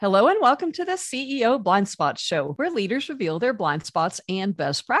Hello and welcome to the CEO Blind Spot Show, where leaders reveal their blind spots and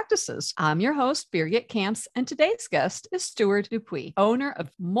best practices. I'm your host, Birgit Kamps, and today's guest is Stuart Dupuis, owner of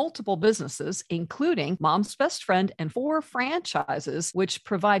multiple businesses, including Mom's Best Friend and 4 franchises, which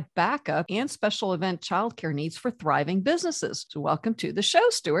provide backup and special event childcare needs for thriving businesses. So welcome to the show,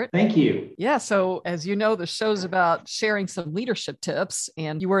 Stuart. Thank you. Yeah, so as you know, the show's about sharing some leadership tips,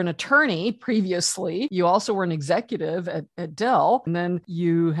 and you were an attorney previously. You also were an executive at Dell, and then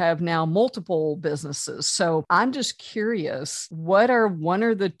you have now multiple businesses. So I'm just curious, what are one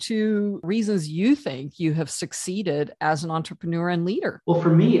or the 2 reasons you think you have succeeded as an entrepreneur and leader? Well, for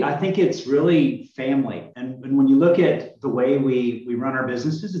me, I think it's really family. And when you look at the way we run our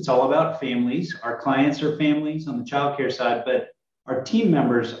businesses, it's all about families. Our clients are families on the childcare side, but our team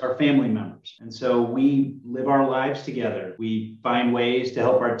members are family members. And so we live our lives together. We find ways to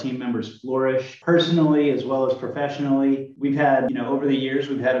help our team members flourish personally as well as professionally. We've had, over the years,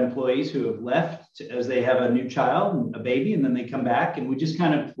 we've had employees who have left as they have a new child, a baby, and then they come back, and we just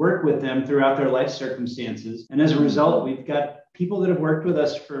kind of work with them throughout their life circumstances. And as a result, we've got people that have worked with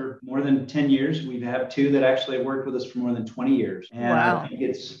us for more than 10 years. We have 2 that actually have worked with us for more than 20 years. And Wow. I think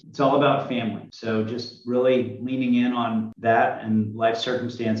it's all about family. So just really leaning in on that and life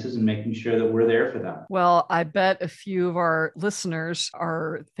circumstances and making sure that we're there for them. Well, I bet a few of our listeners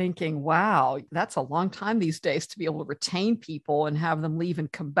are thinking, wow, that's a long time these days to be able to retain people and have them leave and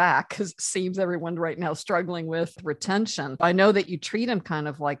come back, because it seems everyone right now is struggling with retention. I know that you treat them kind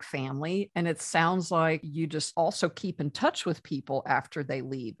of like family, and it sounds like you just also keep in touch with people after they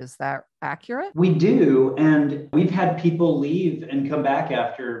leave. Is that accurate? We do. And we've had people leave and come back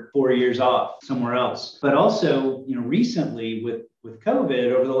after 4 years off somewhere else. But also, recently with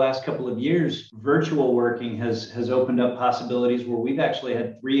COVID over the last couple of years, virtual working has opened up possibilities where we've actually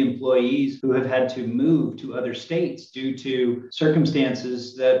had 3 employees who have had to move to other states due to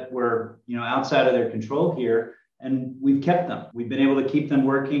circumstances that were, outside of their control here. And we've kept them. We've been able to keep them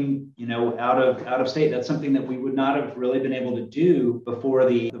working, out of state. That's something that we would not have really been able to do before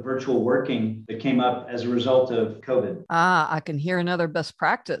the virtual working that came up as a result of COVID. I can hear another best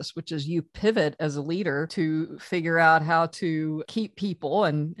practice, which is you pivot as a leader to figure out how to keep people,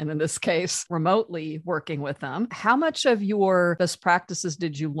 and in this case, remotely working with them. How much of your best practices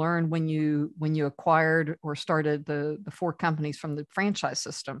did you learn when you acquired or started the 4 companies from the franchise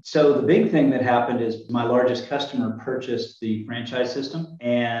system? So the big thing that happened is my largest customer purchased the franchise system,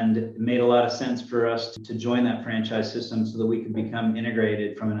 and it made a lot of sense for us to join that franchise system so that we could become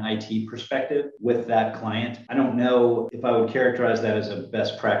integrated from an IT perspective with that client. I don't know if I would characterize that as a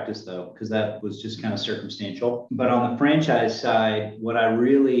best practice, though, because that was just kind of circumstantial. But on the franchise side, what I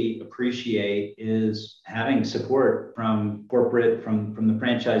really appreciate is having support from corporate, from the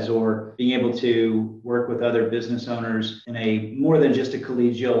franchisor, being able to work with other business owners in a more than just a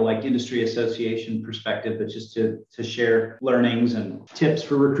collegial, like industry association perspective, but just to share learnings and tips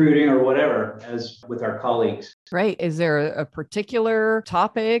for recruiting or whatever as with our colleagues. Right. Is there a particular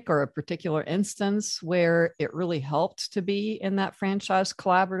topic or a particular instance where it really helped to be in that franchise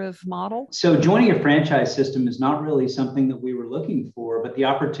collaborative model? So joining a franchise system is not really something that we were looking for, but the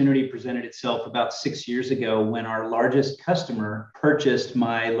opportunity presented itself about 6 years ago when our largest customer purchased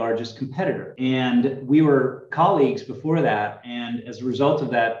my largest competitor. And we were colleagues before that. And as a result of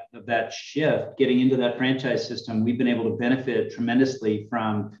that shift, getting into that franchise system, we've been able to benefit tremendously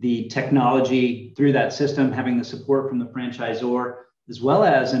from the technology through that system, having the support from the franchisor, as well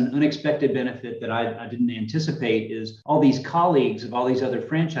as an unexpected benefit that I didn't anticipate is all these colleagues of all these other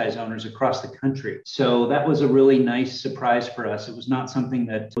franchise owners across the country. So that was a really nice surprise for us. It was not something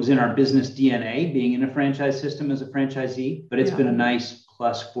that was in our business DNA, being in a franchise system as a franchisee, but it's been a nice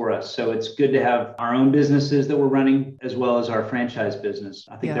plus for us. So it's good to have our own businesses that we're running as well as our franchise business.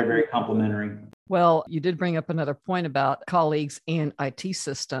 I think they're very complementary. Well, you did bring up another point about colleagues and IT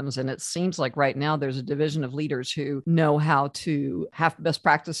systems. And it seems like right now there's a division of leaders who know how to have best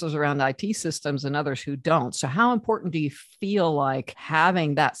practices around IT systems and others who don't. So how important do you feel like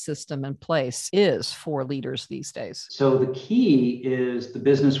having that system in place is for leaders these days? So the key is the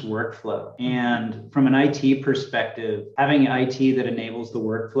business workflow. And from an IT perspective, having IT that enables the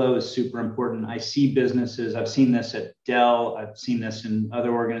workflow is super important. I see businesses, I've seen this at Dell, I've seen this in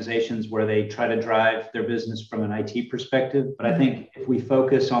other organizations where they try to drive their business from an IT perspective. But I think if we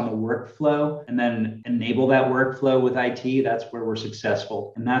focus on the workflow and then enable that workflow with IT, that's where we're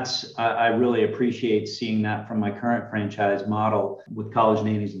successful. And I really appreciate seeing that from my current franchise model with College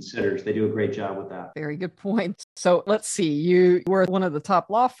Nannies and Sitters. They do a great job with that. Very good point. So let's see, you were one of the top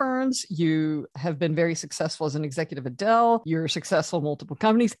law firms. You have been very successful as an executive at Dell. You're successful in multiple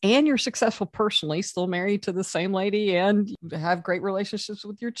companies, and you're successful personally, still married to the same lady and you have great relationships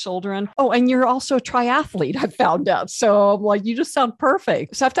with your children. Oh, and you're also a triathlete, I found out. So I'm like, you just sound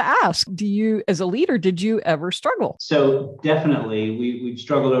perfect. So I have to ask, do you, as a leader, did you ever struggle? So definitely, we've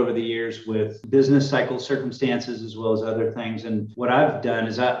struggled over the years with business cycle circumstances as well as other things. And what I've done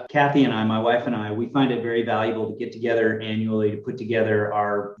is Kathy and I, my wife and I, we find it very valuable to get together annually to put together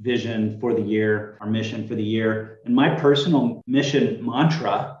our vision for the year, our mission for the year. And my personal mission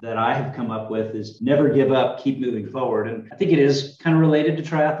mantra that I have come up with is never give up, keep moving forward. And I think it is kind of related to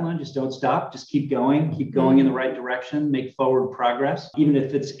triathlon. Just don't stop, just keep going in the right direction, make forward progress, even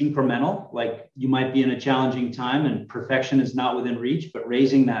if it's incremental. Like you might be in a challenging time and perfection is not within reach, but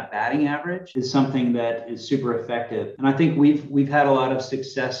raising that batting average is something that is super effective. And I think we've had a lot of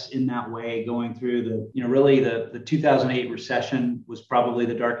success in that way going through the 2008 recession was probably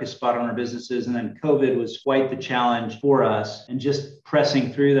the darkest spot on our businesses. And then COVID was quite the challenge for us, and just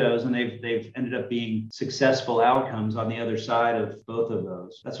pressing through those. And they've ended up being successful outcomes on the other side of both of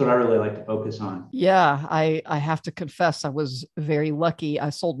those. That's what I really like to focus on. Yeah, I have to confess, I was very lucky. I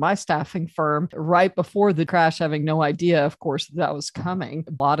sold my staffing firm right before the crash, having no idea, of course, that was coming.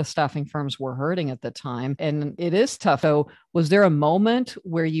 A lot of staffing firms were hurting at the time, and it is tough. So was there a moment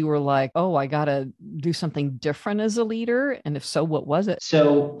where you were like, oh, I got to do something different as a leader? And if so, what was it?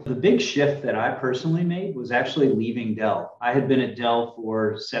 So the big shift that I personally made was actually leaving Dell. I had been at Dell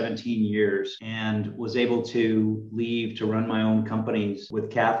for 17 years and was able to leave to run my own companies with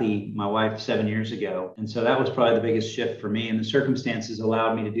Kathy, my wife, 7 years ago. And so that was probably the biggest shift for me. And the circumstances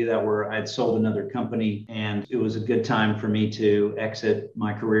allowed me to do that, where I'd sold another company, and it was a good time for me to exit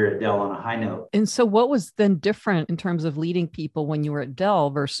my career at Dell on a high note. And so what was then different in terms of leading people when you were at Dell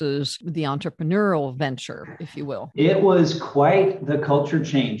versus the entrepreneurial venture, if you will? It was quite the culture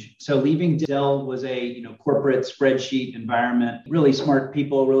change. So leaving Dell was a corporate spreadsheet environment, really smart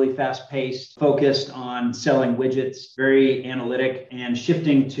people, really fast paced, focused on selling widgets, very analytic, and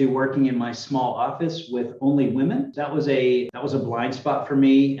shifting to working in my small office with only women. That was a blind spot for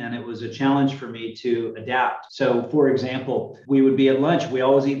me, and it was a challenge for me to adapt. So for example, we would be at lunch. We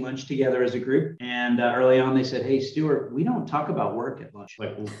always eat lunch together as a group. And early on, they said, "Hey, Stuart, we don't talk about work at lunch."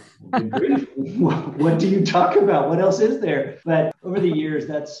 Like, well, what do you talk about? What else is there? But over the years,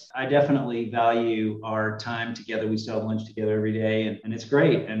 I definitely value our time together. We still have lunch together every day, and it's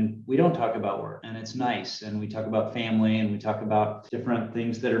great. And we don't talk about work, and it's nice. And we talk about family, and we talk about different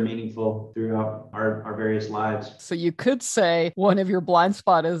things that are meaningful throughout our various lives. So you could say one of your blind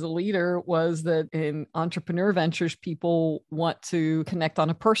spot as a leader was that in entrepreneur ventures, people want to connect on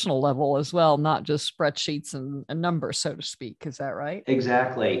a personal level as well, not just spreadsheets and numbers, so to speak. Is that right?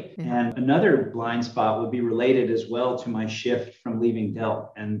 Exactly. Yeah. And another blind spot would be related as well to my shift from leaving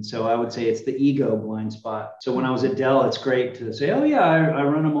Dell. And so I would say it's the ego blind spot. So when I was at Dell, it's great to say, oh yeah, I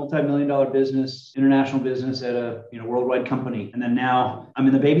run a multi-million-dollar business, international business at a worldwide company. And then now I'm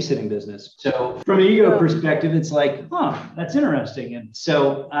in the babysitting business. So from an ego perspective, it's like, that's interesting. And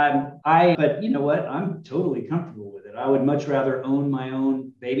so but you know what? I'm totally comfortable with it. I would much rather own my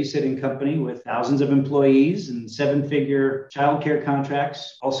own babysitting company with thousands of employees and 7-figure childcare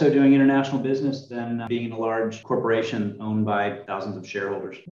contracts, also doing international business, than being in a large corporation owned by thousands of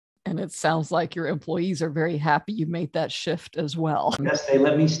shareholders. And it sounds like your employees are very happy you made that shift as well. Yes, they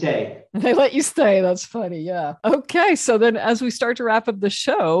let me stay. They let you stay. That's funny. Yeah. Okay. So then as we start to wrap up the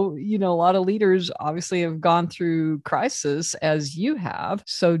show, a lot of leaders obviously have gone through crisis as you have.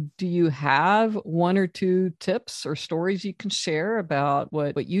 So do you have one or two tips or stories you can share about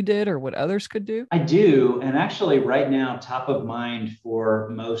what you did or what others could do? I do. And actually right now, top of mind for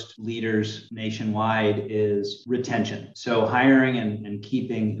most leaders nationwide is retention. So hiring and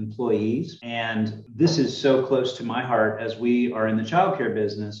keeping employees. And this is so close to my heart as we are in the childcare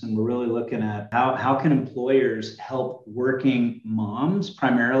business, and we're really looking at how can employers help working moms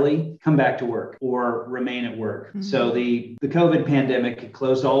primarily come back to work or remain at work. Mm-hmm. So the COVID pandemic, it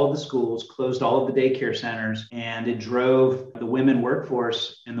closed all of the schools, closed all of the daycare centers, and it drove the women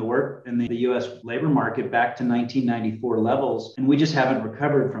workforce in the U.S. labor market back to 1994 levels. And we just haven't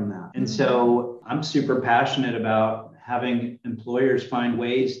recovered from that. And so I'm super passionate about having employers find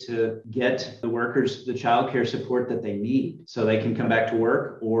ways to get the workers the childcare support that they need so they can come back to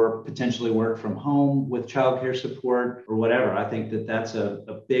work or potentially work from home with childcare support or whatever. I think that's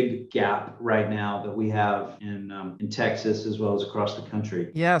a big gap right now that we have in Texas as well as across the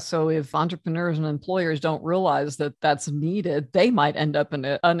country. Yeah. So if entrepreneurs and employers don't realize that that's needed, they might end up in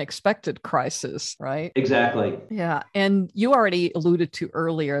an unexpected crisis, right? Exactly. Yeah. And you already alluded to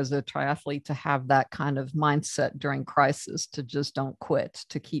earlier as a triathlete to have that kind of mindset during crisis, to just don't quit,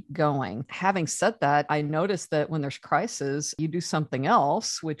 to keep going. Having said that, I noticed that when there's crisis, you do something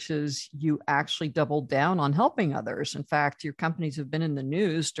else, which is you actually double down on helping others. In fact, your companies have been in the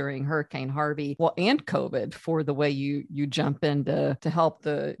news during Hurricane Harvey, well, and COVID, for the way you jump in to help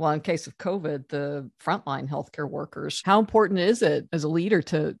in case of COVID, the frontline healthcare workers. How important is it as a leader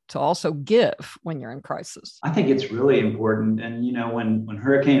to also give when you're in crisis? I think it's really important. And, when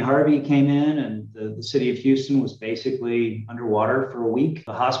Hurricane Harvey came in and the city of Houston was basically underwater for a week,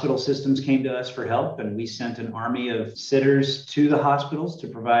 the hospital systems came to us for help, and we sent an army of sitters to the hospitals to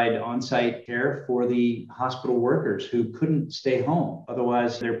provide on-site care for the hospital workers who couldn't stay home.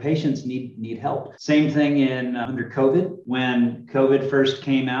 Otherwise, their patients need help. Same thing under COVID. When COVID first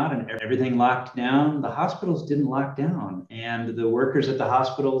came out and everything locked down, the hospitals didn't lock down. And the workers at the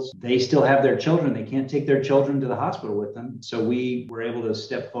hospitals, they still have their children. They can't take their children to the hospital with them. So we were able to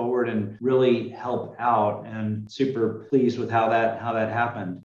step forward and really help out, and super pleased with how that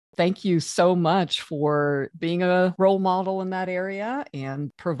happened. Thank you so much for being a role model in that area and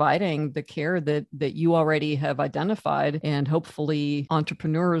providing the care that you already have identified. And hopefully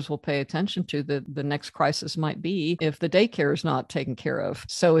entrepreneurs will pay attention to the next crisis might be if the daycare is not taken care of.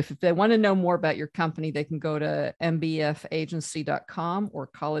 So if they want to know more about your company, they can go to mbfagency.com or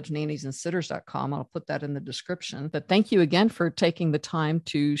collegenanniesandsitters.com. I'll put that in the description. But thank you again for taking the time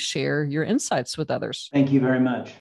to share your insights with others. Thank you very much.